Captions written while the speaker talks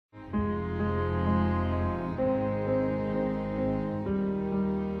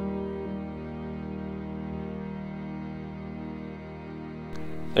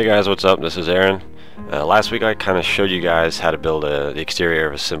Hey guys, what's up? This is Aaron. Last week I kind of showed you guys how to build the exterior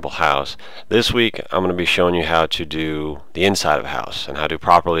of a simple house. This week I'm going to be showing you how to do the inside of a house and how to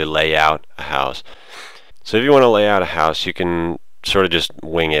properly lay out a house. So if you want to lay out a house, you can sort of just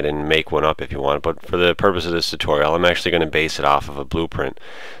wing it and make one up if you want, but for the purpose of this tutorial I'm actually going to base it off of a blueprint.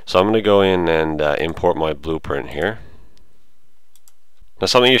 So I'm going to go in and import my blueprint here. Now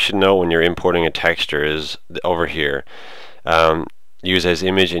something you should know when you're importing a texture is over here. Use as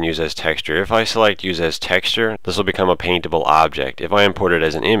image and use as texture. If I select use as texture, this will become a paintable object. If I import it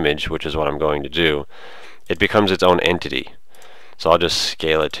as an image, which is what I'm going to do, it becomes its own entity. So I'll just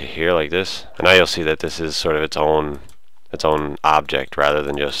scale it to here like this, and now you'll see that this is sort of its own object rather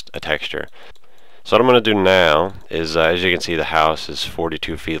than just a texture. So what I'm going to do now is, as you can see, the house is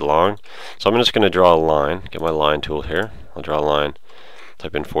 42 feet long. So I'm just going to draw a line. Get my line tool here. I'll draw a line.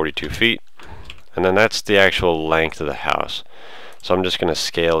 Type in 42 feet, and then that's the actual length of the house. So I'm just going to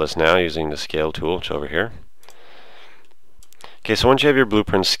scale this now using the scale tool, which is over here. Okay, so once you have your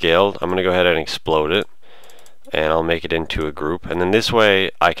blueprint scaled, I'm going to go ahead and explode it, and I'll make it into a group, and then this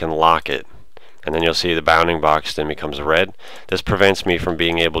way I can lock it, and then you'll see the bounding box then becomes red. This prevents me from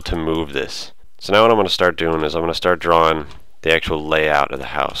being able to move this. So now what I'm going to start doing is I'm going to start drawing the actual layout of the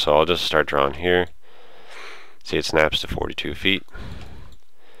house. So I'll just start drawing here. See, it snaps to 42 feet.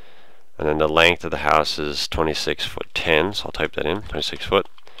 And then the length of the house is 26 foot 10, so I'll type that in, 26 foot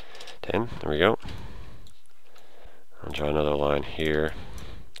 10, there we go. I'll draw another line here,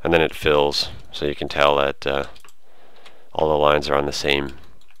 and then it fills, so you can tell that all the lines are on the same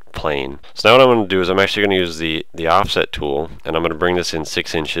plane. So now what I'm going to do is I'm actually going to use the offset tool, and I'm going to bring this in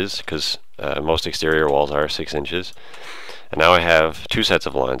 6 inches, because most exterior walls are 6 inches. And now I have 2 sets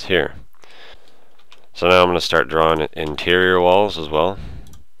of lines here. So now I'm going to start drawing interior walls as well.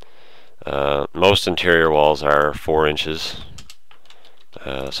 Most interior walls are 4 inches.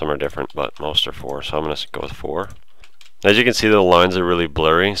 Some are different, but most are 4, so I'm going to go with 4. As you can see, the lines are really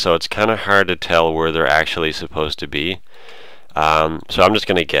blurry, so it's kind of hard to tell where they're actually supposed to be. So I'm just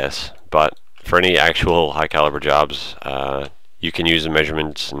going to guess, but for any actual high caliber jobs, you can use the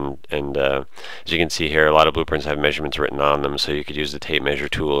measurements, and as you can see here, a lot of blueprints have measurements written on them, so you could use the tape measure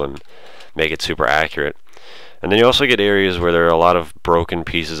tool and make it super accurate. And then you also get areas where there are a lot of broken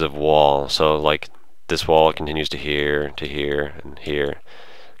pieces of wall. So like this wall continues to here, and here.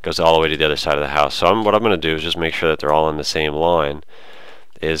 It goes all the way to the other side of the house. So what I'm going to do is just make sure that they're all on the same line.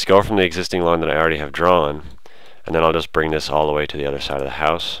 Is go from the existing line that I already have drawn, and then I'll just bring this all the way to the other side of the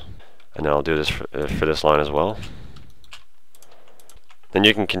house. And then I'll do this for this line as well. Then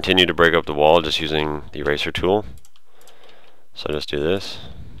you can continue to break up the wall just using the eraser tool. So just do this.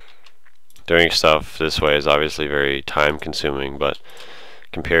 Doing stuff this way is obviously very time consuming, but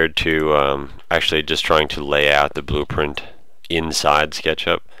compared to actually just trying to lay out the blueprint inside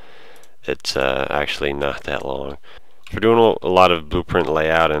SketchUp, it's actually not that long. If you're doing a lot of blueprint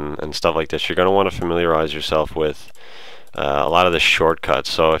layout and stuff like this, you're going to want to familiarize yourself with a lot of the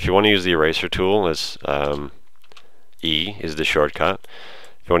shortcuts. So if you want to use the eraser tool, it's E is the shortcut.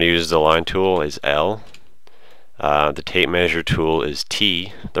 If you want to use the line tool, is L. The tape measure tool is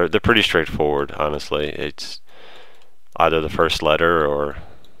T. They're pretty straightforward, honestly. It's either the first letter or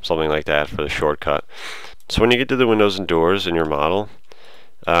something like that for the shortcut. So when you get to the windows and doors in your model,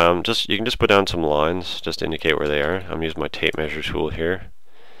 you can just put down some lines just to indicate where they are. I'm using my tape measure tool here.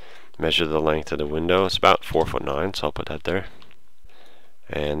 Measure the length of the window. It's about 4'9", so I'll put that there.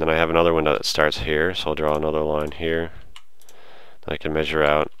 And then I have another window that starts here, so I'll draw another line here. Then I can measure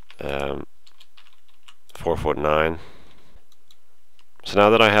out 4'9". So now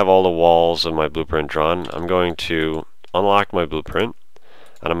that I have all the walls of my blueprint drawn, I'm going to unlock my blueprint,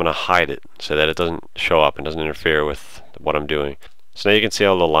 and I'm going to hide it so that it doesn't show up and doesn't interfere with what I'm doing. So now you can see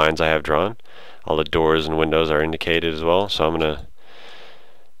all the lines I have drawn. All the doors and windows are indicated as well. So I'm going to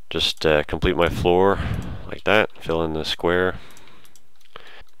just complete my floor like that, fill in the square.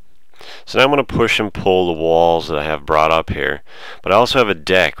 So now I'm going to push and pull the walls that I have brought up here. But I also have a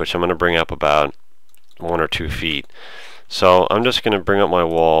deck, which I'm going to bring up about 1 or 2 feet. So I'm just going to bring up my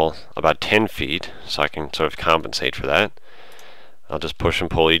wall about 10 feet so I can sort of compensate for that. I'll just push and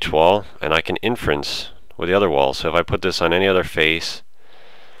pull each wall, and I can inference with the other wall. So if I put this on any other face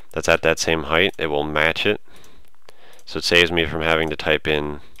that's at that same height, it will match it. So it saves me from having to type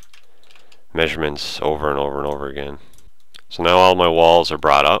in measurements over and over and over again. So now all my walls are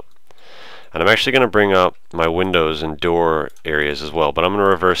brought up. And I'm actually going to bring up my windows and door areas as well, but I'm going to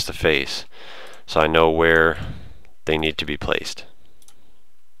reverse the face so I know where they need to be placed.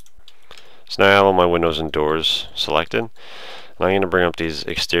 So now I have all my windows and doors selected. And I'm going to bring up these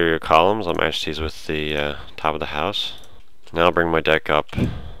exterior columns. I'll match these with the top of the house. Now I'll bring my deck up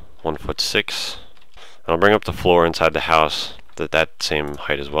 1'6". I'll bring up the floor inside the house that same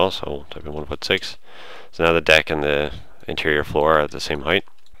height as well, so we'll type in 1'6". So now the deck and the interior floor are at the same height.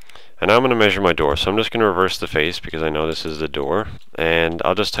 And now I'm going to measure my door. So I'm just going to reverse the face because I know this is the door. And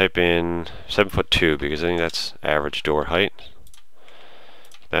I'll just type in 7'2" because I think that's average door height.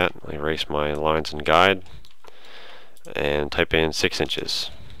 That. I erase my lines and guide. And type in 6 inches.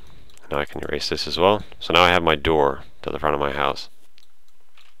 Now I can erase this as well. So now I have my door to the front of my house.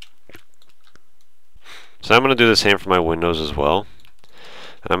 So I'm going to do the same for my windows as well.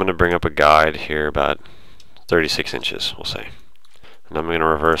 And I'm going to bring up a guide here about 36 inches, we'll say. And I'm going to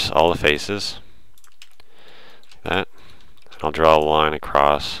reverse all the faces. Like that. And I'll draw a line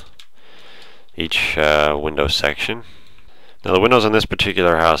across each window section. Now the windows on this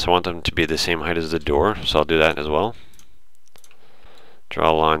particular house, I want them to be the same height as the door, so I'll do that as well.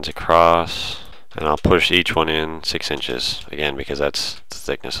 Draw lines across, and I'll push each one in 6 inches, again because that's the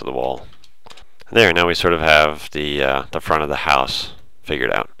thickness of the wall. There, now we sort of have the front of the house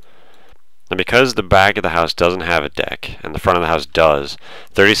figured out. And because the back of the house doesn't have a deck, and the front of the house does,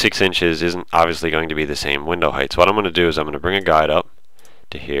 36 inches isn't obviously going to be the same window height. So what I'm going to do is I'm going to bring a guide up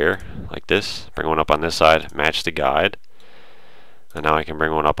to here, like this, bring one up on this side, match the guide, and now I can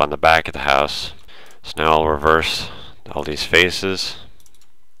bring one up on the back of the house. So now I'll reverse all these faces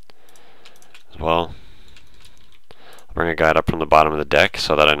as well. Bring a guide up from the bottom of the deck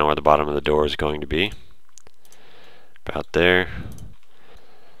so that I know where the bottom of the door is going to be. About there.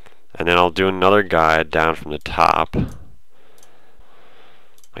 And then I'll do another guide down from the top.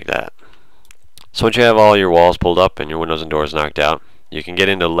 Like that. So once you have all your walls pulled up and your windows and doors knocked out, you can get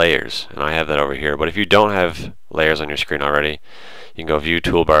into layers. And I have that over here. But if you don't have layers on your screen already, you can go View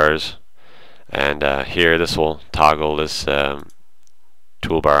Toolbars. And here, this will toggle this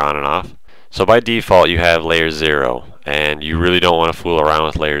toolbar on and off. So by default you have layer 0, and you really don't want to fool around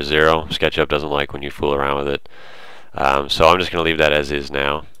with layer 0. SketchUp doesn't like when you fool around with it. So I'm just going to leave that as is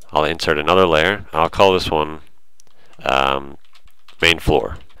now. I'll insert another layer. I'll call this one main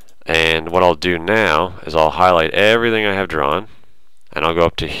floor. And what I'll do now is I'll highlight everything I have drawn, and I'll go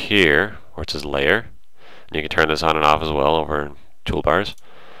up to here where it says layer. And you can turn this on and off as well over in toolbars.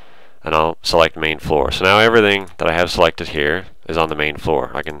 And I'll select main floor. So now everything that I have selected here is on the main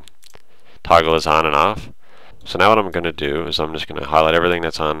floor. I can toggle this on and off. So now what I'm going to do is I'm just going to highlight everything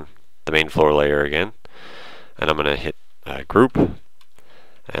that's on the main floor layer again, and I'm going to hit group,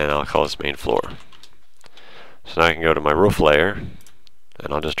 and I'll call this main floor. So now I can go to my roof layer,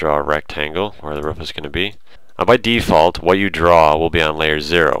 and I'll just draw a rectangle where the roof is going to be. Now by default what you draw will be on layer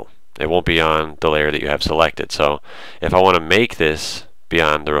 0. It won't be on the layer that you have selected. So if I want to make this be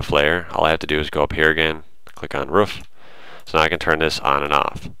on the roof layer, all I have to do is go up here again, click on roof. So now I can turn this on and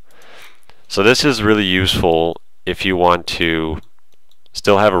off. So this is really useful if you want to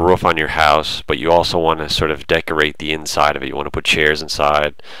still have a roof on your house, but you also want to sort of decorate the inside of it. You want to put chairs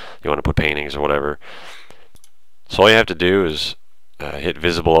inside, you want to put paintings or whatever. So all you have to do is hit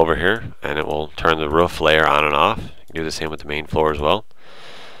visible over here, and it will turn the roof layer on and off. You can do the same with the main floor as well.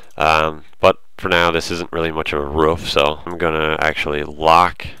 But for now this isn't really much of a roof, so I'm going to actually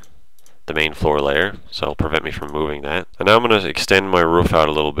lock the main floor layer, so it'll prevent me from moving that. And now I'm going to extend my roof out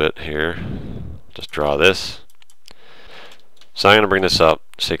a little bit here. Just draw this. So I'm going to bring this up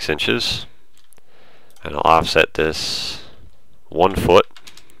 6 inches, and I'll offset this 1 foot,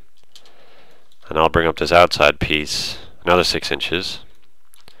 and I'll bring up this outside piece another 6 inches.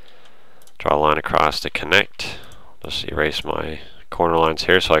 Draw a line across to connect. Just erase my corner lines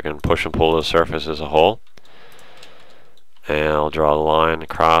here so I can push and pull the surface as a whole. And I'll draw a line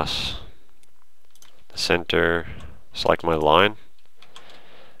across the center, select my line,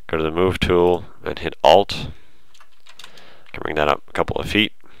 go to the move tool and hit Alt. I can bring that up a couple of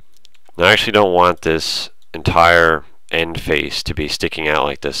feet. Now I actually don't want this entire end face to be sticking out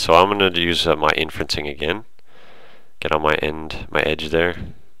like this, so I'm going to use my inferencing again. Get on my edge there,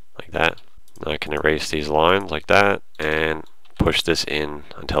 like that. Now I can erase these lines like that and push this in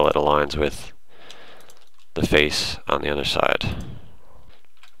until it aligns with the face on the other side.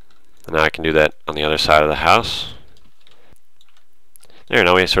 And now I can do that on the other side of the house. There,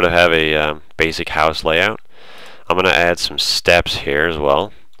 now we sort of have a basic house layout. I'm going to add some steps here as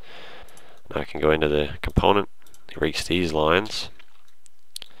well. Now I can go into the component, erase these lines,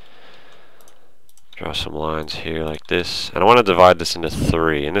 draw some lines here like this, and I want to divide this into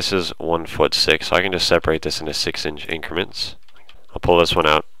 3, and this is 1'6", so I can just separate this into 6-inch increments. I'll pull this one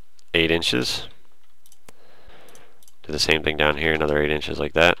out 8 inches. Do the same thing down here, another 8 inches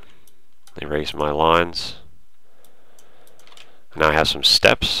like that. Erase my lines. Now I have some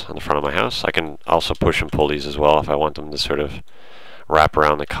steps on the front of my house. I can also push and pull these as well if I want them to sort of wrap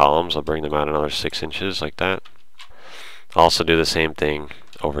around the columns. I'll bring them out another 6 inches like that. I'll also do the same thing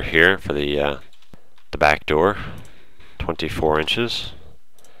over here for the back door. 24 inches,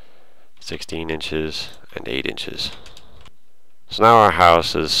 16 inches, and 8 inches. So now our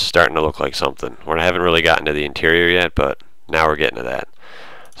house is starting to look like something. We haven't really gotten to the interior yet, but now we're getting to that.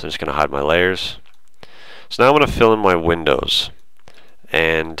 So I'm just going to hide my layers. So now I'm going to fill in my windows.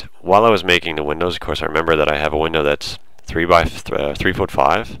 And while I was making the windows, of course, I remember that I have a window that's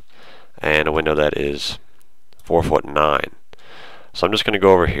 3'5" and a window that is 4'9". So I'm just going to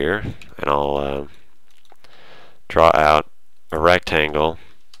go over here and I'll draw out a rectangle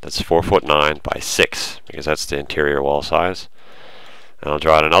that's 4'9" by 6 because that's the interior wall size. And I'll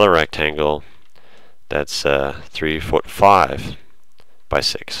draw out another rectangle that's 3'5" by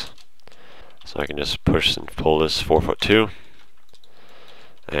 6. So I can just push and pull this 4'2",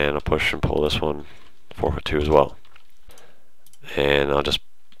 and I'll push and pull this one 4'2" as well. And I'll just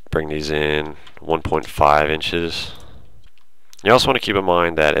bring these in 1.5 inches. You also want to keep in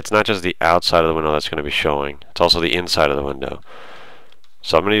mind that it's not just the outside of the window that's going to be showing, it's also the inside of the window.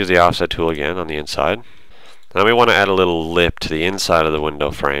 So I'm going to use the offset tool again on the inside. Now we want to add a little lip to the inside of the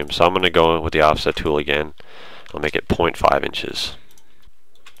window frame, so I'm going to go with the offset tool again. I'll make it 0.5 inches.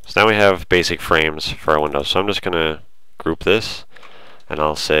 So now we have basic frames for our windows. So I'm just going to group this, and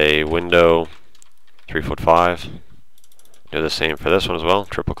I'll say window 3'5". Do the same for this one as well,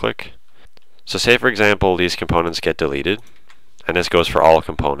 triple click. So say for example these components get deleted, and this goes for all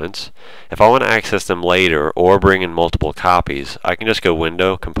components. If I want to access them later or bring in multiple copies, I can just go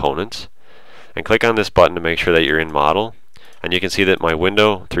Window, Components, and click on this button to make sure that you're in Model. And you can see that my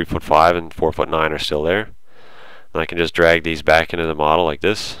window 3'5" and 4'9" are still there. And I can just drag these back into the model like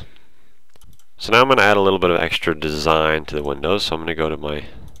this. So now I'm going to add a little bit of extra design to the windows. So I'm going to go to my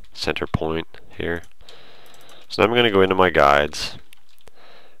center point here. So now I'm going to go into my guides,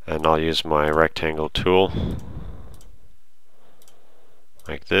 and I'll use my rectangle tool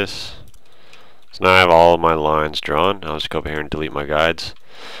like this. So now I have all of my lines drawn. I'll just go over here and delete my guides.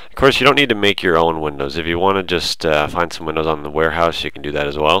 Of course, you don't need to make your own windows. If you want to just find some windows on the warehouse, you can do that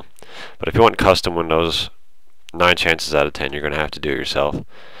as well. But if you want custom windows, 9 chances out of 10 you're going to have to do it yourself.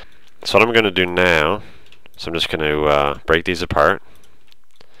 So what I'm going to do now, so I'm just going to break these apart,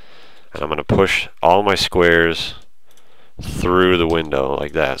 and I'm going to push all my squares through the window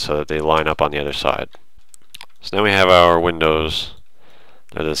like that so that they line up on the other side. So now we have our windows.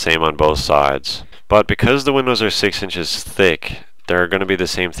 They're the same on both sides. But because the windows are 6 inches thick, they're going to be the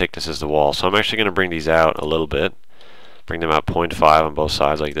same thickness as the wall. So I'm actually going to bring these out a little bit. Bring them out 0.5 on both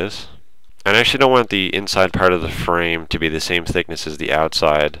sides like this. And I actually don't want the inside part of the frame to be the same thickness as the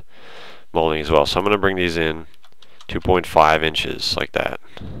outside molding as well. So I'm going to bring these in 2.5 inches like that.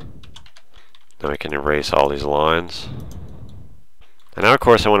 Now I can erase all these lines. And now of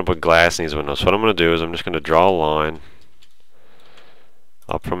course I want to put glass in these windows. So what I'm going to do is I'm just going to draw a line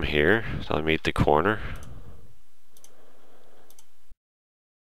up from here till I meet the corner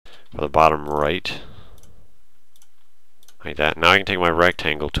for the bottom right, like that. Now I can take my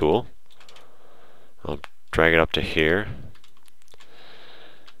rectangle tool, I'll drag it up to here,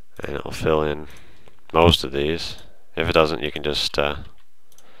 and it'll fill in most of these. If it doesn't, you can just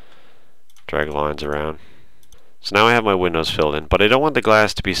drag lines around. So now I have my windows filled in, but I don't want the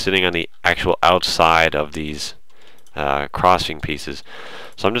glass to be sitting on the actual outside of these crossing pieces.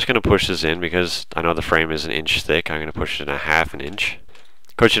 So I'm just going to push this in because I know the frame is 1 inch thick. I'm going to push it in 1/2 inch.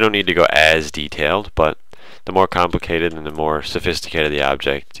 Of course, you don't need to go as detailed, but the more complicated and the more sophisticated the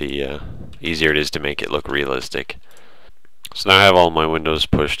object, the easier it is to make it look realistic. So now I have all my windows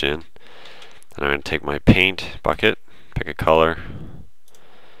pushed in, and I'm going to take my paint bucket, pick a color,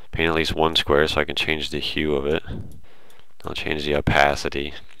 paint at least one square so I can change the hue of it. I'll change the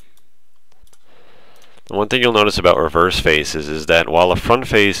opacity. One thing you'll notice about reverse faces is that while the front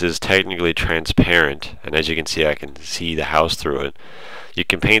face is technically transparent, and as you can see I can see the house through it, you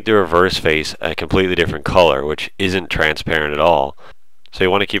can paint the reverse face a completely different color which isn't transparent at all. So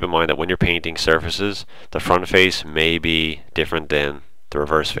you want to keep in mind that when you're painting surfaces, the front face may be different than the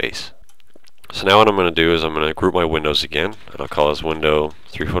reverse face. So now what I'm going to do is I'm going to group my windows again, and I'll call this window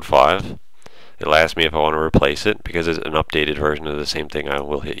 3'5". It'll ask me if I want to replace it. Because it's an updated version of the same thing, I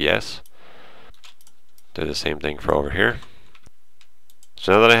will hit yes. Do the same thing for over here.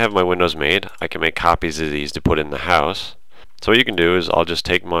 So now that I have my windows made, I can make copies of these to put in the house. So what you can do is I'll just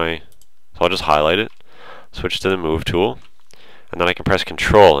highlight it, switch to the move tool, and then I can press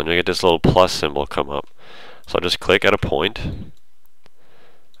Control and you'll get this little plus symbol come up. So I'll just click at a point,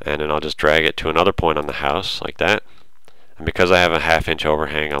 and then I'll just drag it to another point on the house like that, And because I have a 1/2 inch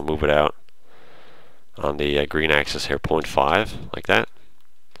overhang, I'll move it out on the green axis here, 0.5, like that.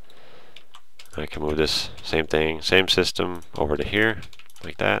 I can move this same thing, same system, over to here,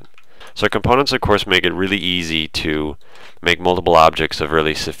 like that. So components, of course, make it really easy to make multiple objects of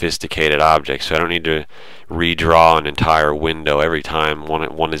really sophisticated objects. So I don't need to redraw an entire window every time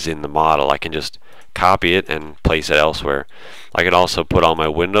one is in the model. I can just copy it and place it elsewhere. I could also put all my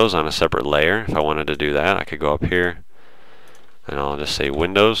windows on a separate layer. If I wanted to do that, I could go up here and I'll just say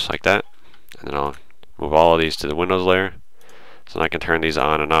Windows, like that. And then I'll move all of these to the Windows layer. So then I can turn these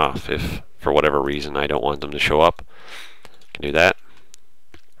on and off if, for whatever reason, I don't want them to show up. I can do that.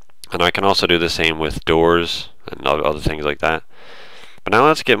 And I can also do the same with doors and other things like that. But now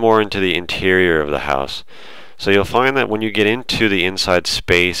let's get more into the interior of the house. So you'll find that when you get into the inside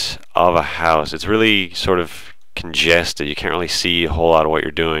space of a house, it's really sort of congested. You can't really see a whole lot of what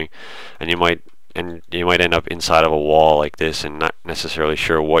you're doing, and you might end up inside of a wall like this and not necessarily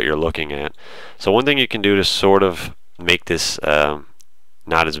sure what you're looking at. So one thing you can do to sort of make this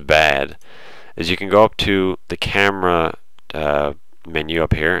not as bad is you can go up to the camera menu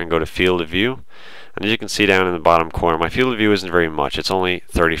up here and go to field of view, and as you can see down in the bottom corner, my field of view isn't very much. It's only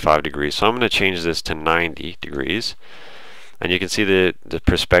 35 degrees, so I'm going to change this to 90 degrees, and you can see the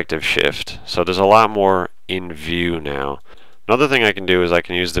perspective shift. So there's a lot more in view now. Another thing I can do is I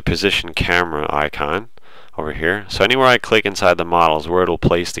can use the position camera icon over here. So anywhere I click inside the model is where it'll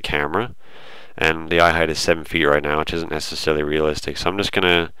place the camera, and the eye height is 7 feet right now, which isn't necessarily realistic. So I'm just going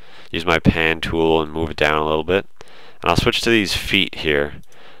to use my pan tool and move it down a little bit. And I'll switch to these feet here.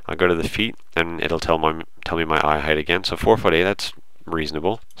 I'll go to the feet and it'll tell me my eye height again. So 4'8", that's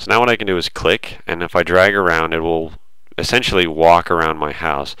reasonable. So now what I can do is click, and if I drag around, it will essentially walk around my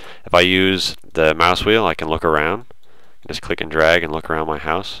house. If I use the mouse wheel, I can look around. Just click and drag and look around my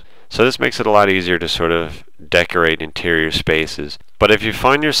house. So this makes it a lot easier to sort of decorate interior spaces. But if you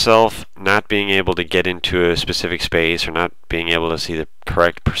find yourself not being able to get into a specific space or not being able to see the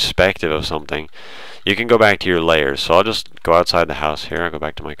correct perspective of something, you can go back to your layers. So I'll just go outside the house here. I'll go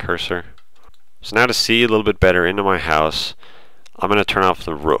back to my cursor. So now to see a little bit better into my house, I'm going to turn off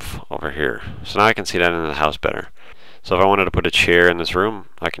the roof over here. So now I can see that into the house better. So if I wanted to put a chair in this room,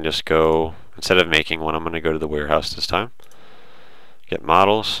 I can just go, instead of making one, I'm going to go to the warehouse this time. Get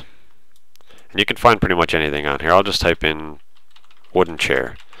models. And you can find pretty much anything on here. I'll just type in wooden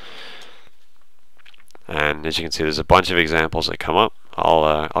chair. And as you can see, there's a bunch of examples that come up.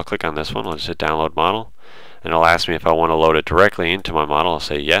 I'll click on this one. I'll just hit download model, and it'll ask me if I want to load it directly into my model. I'll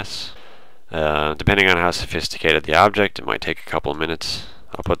say yes. Depending on how sophisticated the object, it might take a couple of minutes.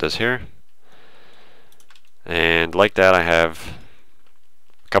 I'll put this here, and like that, I have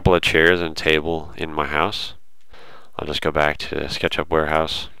a couple of chairs and a table in my house. I'll just go back to SketchUp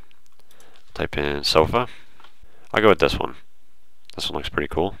warehouse, type in sofa. I'll go with this one. This one looks pretty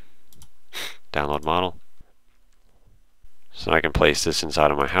cool. Download model. So I can place this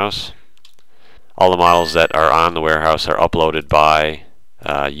inside of my house. All the models that are on the warehouse are uploaded by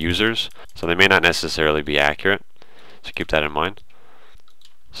users, so they may not necessarily be accurate, so keep that in mind.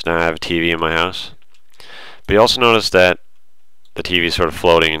 So now I have a TV in my house, but you also notice that the TV is sort of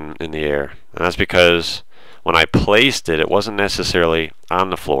floating in the air, and that's because when I placed it, it wasn't necessarily on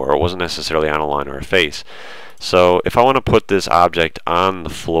the floor, or it wasn't necessarily on a line or a face. So if I want to put this object on the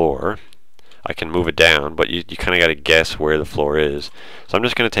floor, I can move it down, but you kind of got to guess where the floor is. So I'm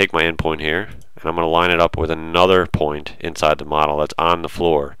just going to take my endpoint here, and I'm going to line it up with another point inside the model that's on the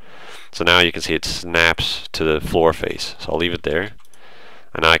floor. So now you can see it snaps to the floor face. So I'll leave it there,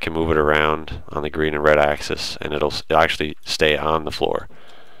 and now I can move it around on the green and red axis, and it'll actually stay on the floor.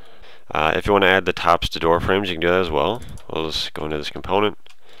 If you want to add the tops to door frames, you can do that as well. I'll just go into this component,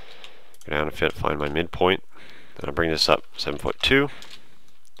 go down and find my midpoint, and I'll bring this up 7'2".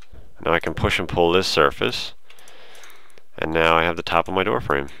 Now I can push and pull this surface, and now I have the top of my door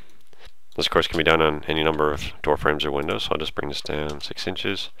frame. This of course can be done on any number of door frames or windows, so I'll just bring this down 6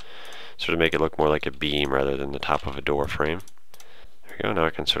 inches, sort of make it look more like a beam rather than the top of a door frame. There we go. Now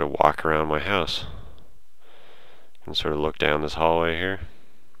I can sort of walk around my house. I can sort of look down this hallway here.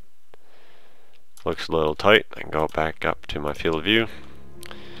 Looks a little tight. I can go back up to my field of view,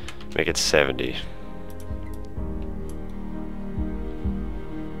 make it 70.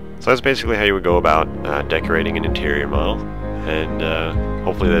 So that's basically how you would go about decorating an interior model, and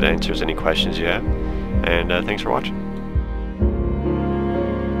hopefully that answers any questions you have, and thanks for watching.